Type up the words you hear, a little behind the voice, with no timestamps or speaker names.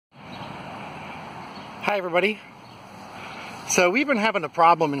Hi everybody. So we've been having a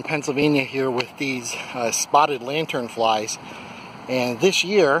problem in Pennsylvania here with these spotted lanternflies, and this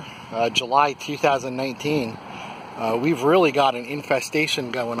year, July 2019, we've really got an infestation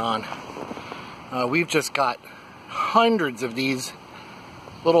going on. We've just got hundreds of these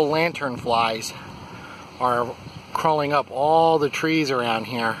little lanternflies are crawling up all the trees around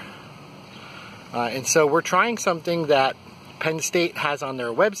here. And so we're trying something that Penn State has on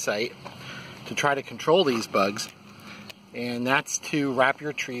their website to try to control these bugs, and that's to wrap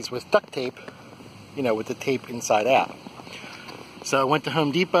your trees with duct tape, you know, with the tape inside out. So I went to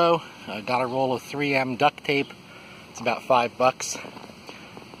Home Depot, got a roll of 3M duct tape. It's about $5,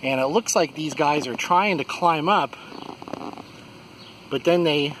 and it looks like these guys are trying to climb up, but then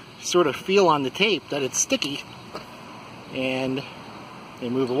they sort of feel on the tape that it's sticky and they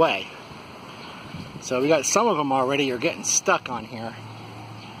move away. So we got some of them already are getting stuck on here.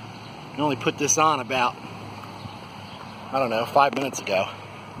 I only put this on about, I don't know, 5 minutes ago.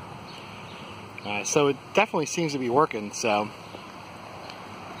 So it definitely seems to be working, so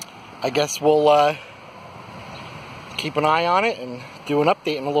I guess we'll keep an eye on it and do an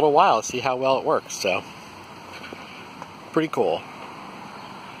update in a little while, see how well it works. So, pretty cool.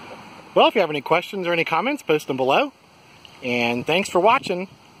 Well, if you have any questions or any comments, post them below. And thanks for watching.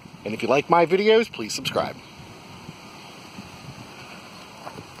 And if you like my videos, please subscribe.